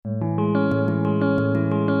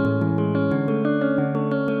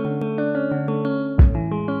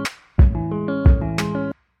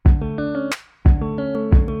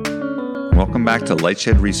back to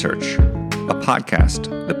LightShed Research, a podcast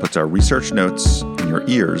that puts our research notes in your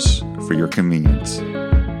ears for your convenience.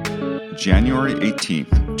 January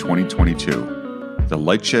 18th, 2022, the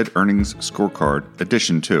LightShed Earnings Scorecard,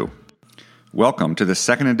 Edition 2. Welcome to the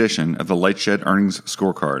second edition of the LightShed Earnings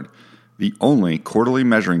Scorecard, the only quarterly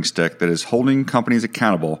measuring stick that is holding companies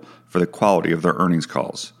accountable for the quality of their earnings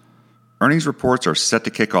calls. Earnings reports are set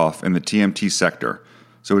to kick off in the TMT sector,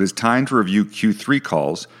 so it is time to review Q3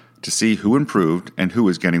 calls to see who improved and who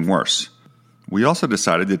is getting worse. We also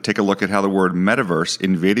decided to take a look at how the word metaverse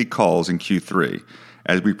invaded calls in Q3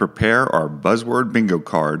 as we prepare our buzzword bingo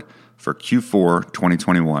card for Q4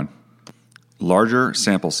 2021. Larger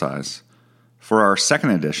sample size. For our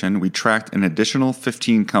second edition, we tracked an additional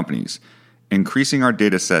 15 companies, increasing our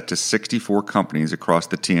data set to 64 companies across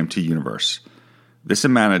the TMT universe. This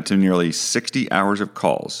amounted to nearly 60 hours of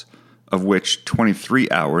calls, of which 23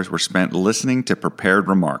 hours were spent listening to prepared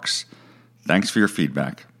remarks. Thanks for your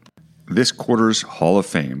feedback. This quarter's Hall of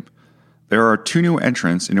Fame. There are 2 new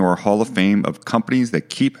entrants into our Hall of Fame of companies that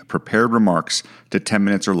keep prepared remarks to 10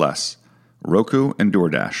 minutes or less, Roku and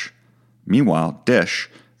DoorDash. Meanwhile, Dish,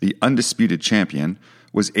 the undisputed champion,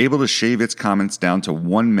 was able to shave its comments down to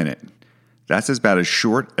 1 minute. That's about as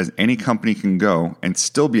short as any company can go and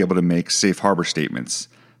still be able to make safe harbor statements.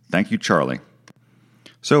 Thank you, Charlie.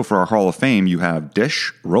 So for our Hall of Fame, you have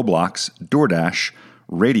Dish, Roblox, DoorDash,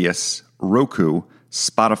 Radius, Roku,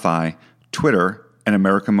 Spotify, Twitter, and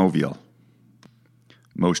America Mobile.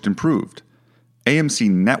 Most improved.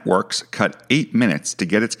 AMC Networks cut 8 minutes to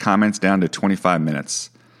get its comments down to 25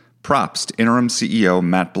 minutes. Props to interim CEO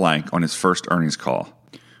Matt Blank on his first earnings call.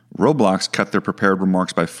 Roblox cut their prepared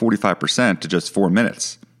remarks by 45% to just 4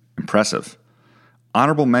 minutes. Impressive.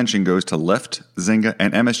 Honorable mention goes to Lyft, Zynga,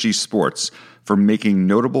 and MSG Sports for making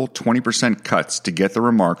notable 20% cuts to get the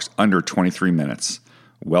remarks under 23 minutes.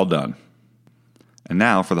 Well done. And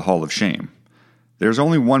now for the Hall of Shame. There's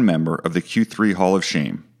only one member of the Q3 Hall of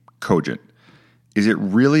Shame, Cogent. Is it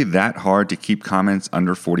really that hard to keep comments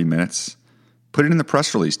under 40 minutes? Put it in the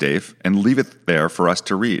press release, Dave, and leave it there for us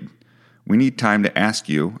to read. We need time to ask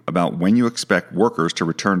you about when you expect workers to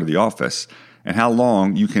return to the office and how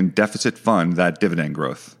long you can deficit fund that dividend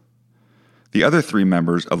growth. The other 3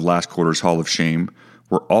 members of last quarter's Hall of Shame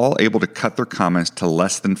were all able to cut their comments to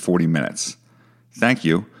less than 40 minutes. Thank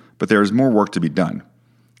you, but there is more work to be done.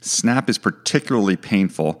 Snap is particularly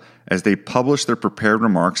painful as they publish their prepared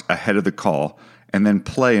remarks ahead of the call and then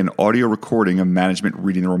play an audio recording of management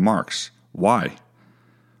reading the remarks. Why?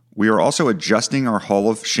 We are also adjusting our Hall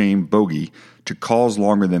of Shame bogey to calls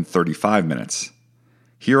longer than 35 minutes.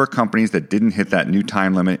 Here are companies that didn't hit that new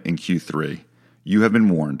time limit in Q3. You have been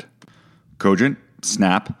warned. Cogent,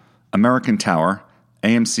 Snap, American Tower,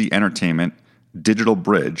 AMC Entertainment, Digital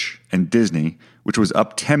Bridge, and Disney, which was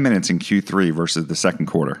up 10 minutes in Q3 versus the second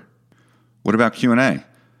quarter. What about Q&A?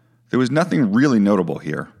 There was nothing really notable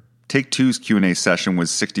here. Take-Two's Q&A session was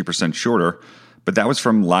 60% shorter, but that was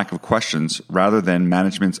from lack of questions rather than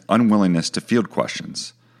management's unwillingness to field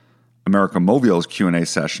questions. America Mobile's Q&A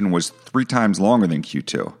session was 3 times longer than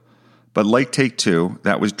Q2, but like Take-Two,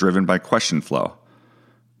 that was driven by question flow.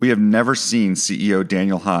 We have never seen CEO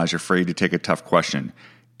Daniel Hodge afraid to take a tough question,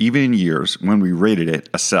 even in years when we rated it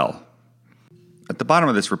a sell. At the bottom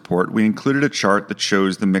of this report, we included a chart that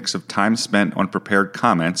shows the mix of time spent on prepared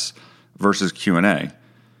comments versus Q&A.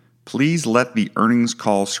 Please let the earnings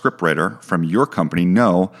call scriptwriter from your company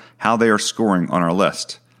know how they are scoring on our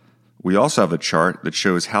list. We also have a chart that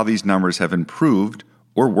shows how these numbers have improved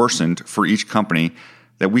or worsened for each company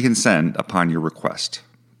that we can send upon your request.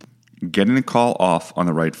 Getting the call off on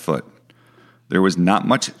the right foot. There was not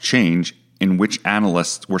much change in which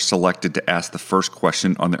analysts were selected to ask the first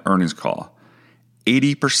question on the earnings call.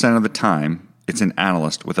 80% of the time, it's an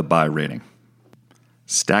analyst with a buy rating.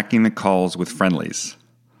 Stacking the calls with friendlies.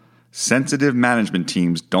 Sensitive management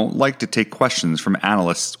teams don't like to take questions from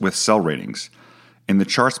analysts with sell ratings. In the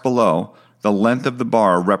charts below, the length of the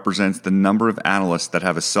bar represents the number of analysts that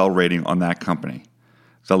have a sell rating on that company.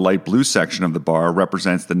 The light blue section of the bar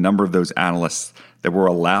represents the number of those analysts that were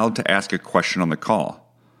allowed to ask a question on the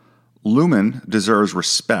call. Lumen deserves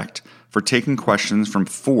respect for taking questions from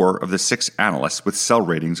 4 of the 6 analysts with sell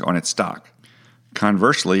ratings on its stock.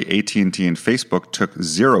 Conversely, AT&T and Facebook took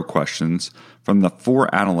 0 questions from the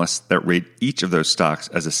 4 analysts that rate each of those stocks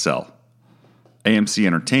as a sell. AMC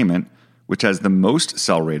Entertainment, which has the most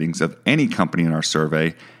sell ratings of any company in our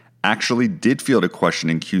survey, actually did field a question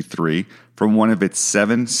in Q3 from one of its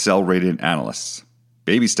 7 sell-rated analysts.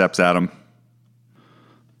 Baby steps, Adam.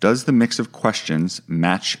 Does the mix of questions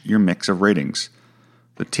match your mix of ratings?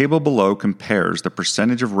 The table below compares the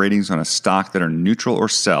percentage of ratings on a stock that are neutral or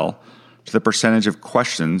sell to the percentage of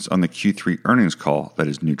questions on the Q3 earnings call that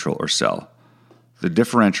is neutral or sell. The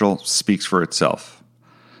differential speaks for itself.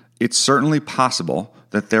 It's certainly possible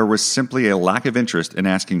that there was simply a lack of interest in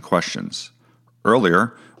asking questions.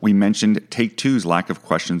 Earlier, we mentioned Take-Two's lack of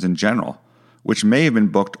questions in general, which may have been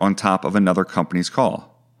booked on top of another company's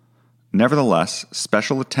call. Nevertheless,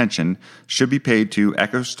 special attention should be paid to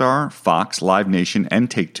EchoStar, Fox, Live Nation,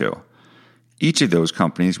 and Take-Two. Each of those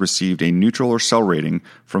companies received a neutral or sell rating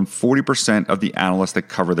from 40% of the analysts that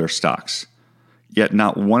cover their stocks. Yet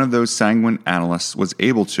not one of those sanguine analysts was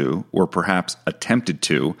able to, or perhaps attempted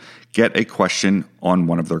to, get a question on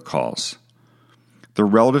one of their calls. The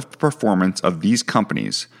relative performance of these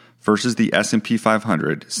companies versus the S&P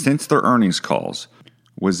 500 since their earnings calls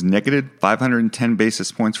was negative 510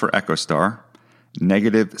 basis points for EchoStar,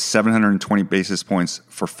 negative 720 basis points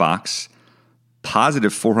for Fox,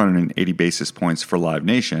 positive 480 basis points for Live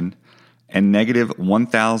Nation, and negative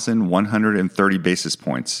 1,130 basis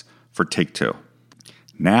points for Take-Two.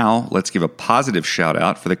 Now, let's give a positive shout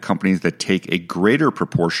out for the companies that take a greater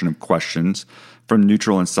proportion of questions from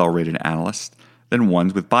neutral and sell rated analysts than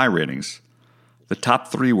ones with buy ratings. The top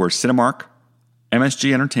three were Cinemark,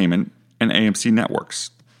 MSG Entertainment, and AMC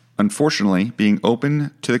Networks. Unfortunately, being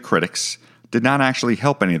open to the critics did not actually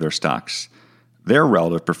help any of their stocks. Their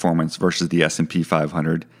relative performance versus the S&P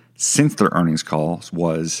 500 since their earnings calls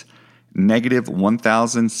was negative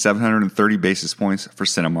 1,730 basis points for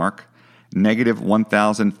Cinemark, negative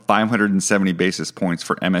 1,570 basis points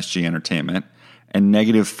for MSG Entertainment, and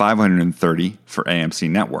negative 530 for AMC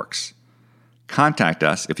Networks. Contact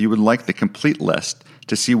us if you would like the complete list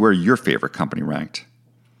to see where your favorite company ranked.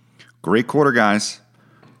 Great quarter, guys.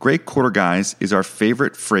 Great quarter, guys is our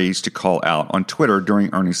favorite phrase to call out on Twitter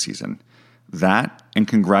during earnings season. That and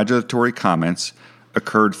congratulatory comments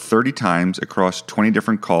occurred 30 times across 20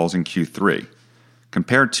 different calls in Q3,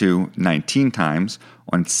 compared to 19 times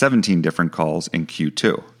on 17 different calls in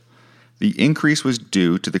Q2. The increase was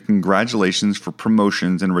due to the congratulations for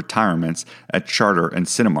promotions and retirements at Charter and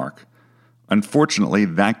Cinemark. Unfortunately,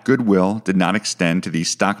 that goodwill did not extend to these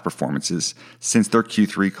stock performances since their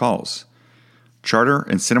Q3 calls. Charter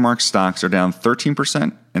and Cinemark stocks are down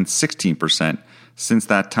 13% and 16% since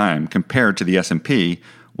that time compared to the S&P,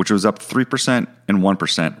 which was up 3% and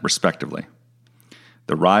 1% respectively.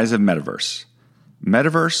 The rise of Metaverse.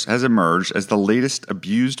 Metaverse has emerged as the latest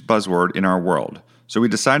abused buzzword in our world, so we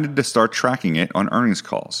decided to start tracking it on earnings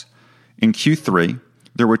calls. In Q3,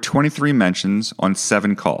 there were 23 mentions on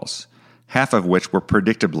 7 calls, half of which were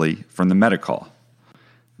predictably from the Meta call.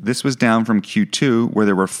 This was down from Q2, where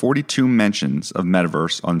there were 42 mentions of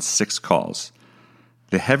Metaverse on 6 calls.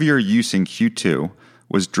 The heavier use in Q2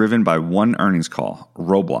 was driven by one earnings call,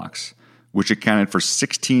 Roblox, which accounted for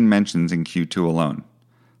 16 mentions in Q2 alone.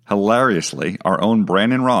 Hilariously, our own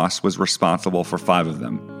Brandon Ross was responsible for 5 of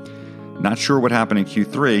them. Not sure what happened in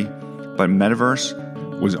Q3, but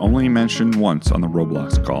Metaverse was only mentioned once on the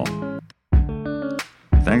Roblox call.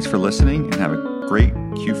 Thanks for listening and have a great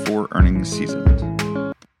Q4 earnings season.